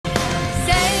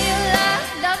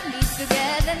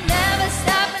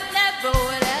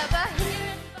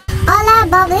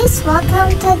guys!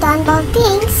 Welcome to Don Ball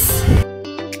Things!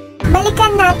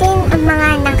 Balikan natin ang mga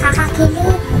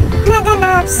nakakakilig na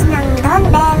ganaps ng Don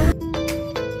Belle.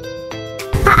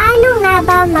 Paano nga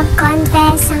ba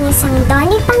mag-confess ang isang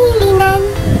Donny Pangilinan?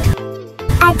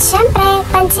 At syempre,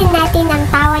 pansin natin ang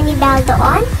tawa ni Belle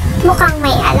doon, mukhang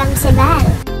may alam si Belle.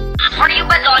 For you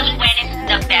ba, Donny, when is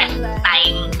the best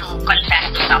time to confess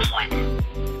to someone?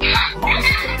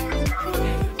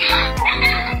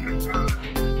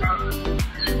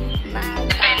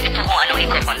 Depende po kung ano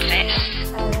i-confess.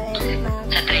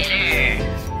 Sa trailer,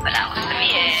 wala akong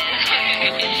sabihin.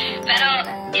 Pero,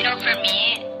 you know, for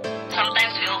me,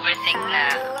 sometimes we overthink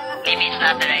na maybe it's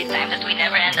not the right time, that we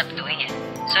never end up doing it.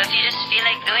 So if you just feel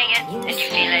like doing it, and you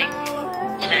feel like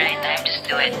it's the right time, just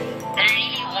do it. There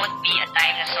really won't be a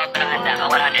time na sobrang handa ka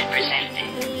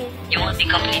 100%. You won't be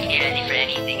completely ready for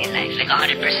anything in life, like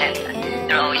 100%.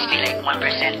 There'll always be like 1%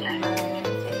 na,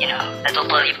 you know, that will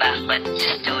pull you back, but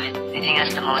just do it. I think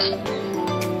that's the most,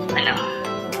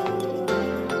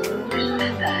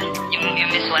 you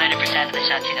miss 100% of the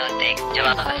shots you don't take.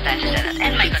 Joao Constanza said that,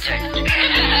 and Michael Jordan.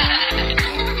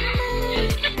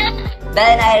 Belle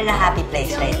and I are in a happy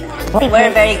place right now.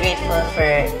 We're very grateful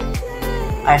for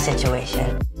our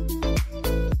situation.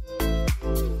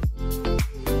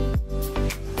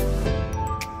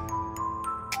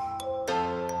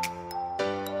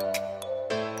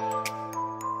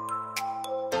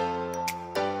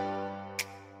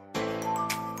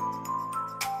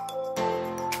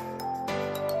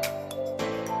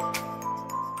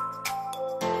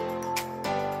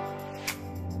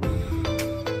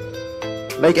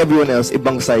 Like everyone else,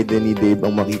 ibang side din ni Dave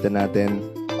ang makita natin.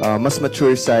 Mas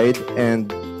mature side, and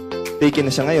taken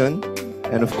na siya ngayon.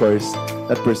 And of course,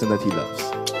 that person that he loves.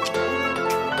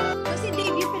 So si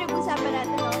Dave yung pinag-usapan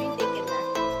natin, no? Yung taken na.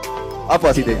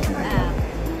 Apo, si Dave.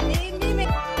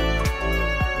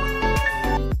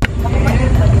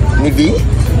 Ni V?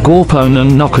 Gorpon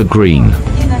and Knocker Green.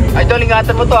 Ay, Tol,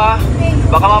 ingatan mo to, ha?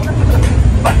 Baka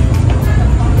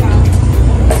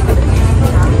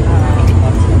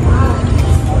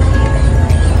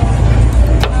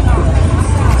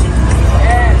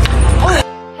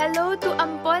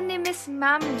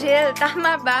Ma'am Jill,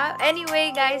 tama ba? Anyway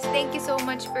guys, thank you so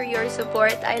much for your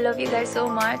support. I love you guys so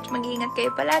much. Mag-iingat kayo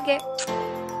palagi.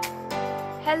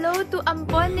 Hello to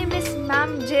ampon ni Miss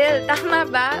Ma'am Jill, tama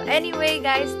ba? Anyway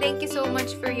guys, thank you so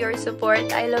much for your support.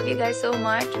 I love you guys so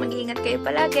much. Mag-iingat kayo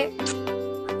palagi.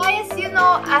 Guys, you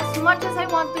know, as much as I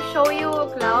want to show you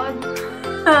Cloud.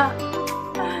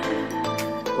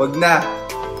 Wag na.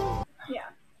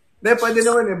 Yeah. Hindi, pwede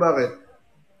naman eh. Bakit?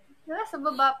 Wala, sa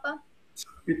baba pa.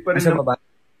 Fit pa rin sa baba.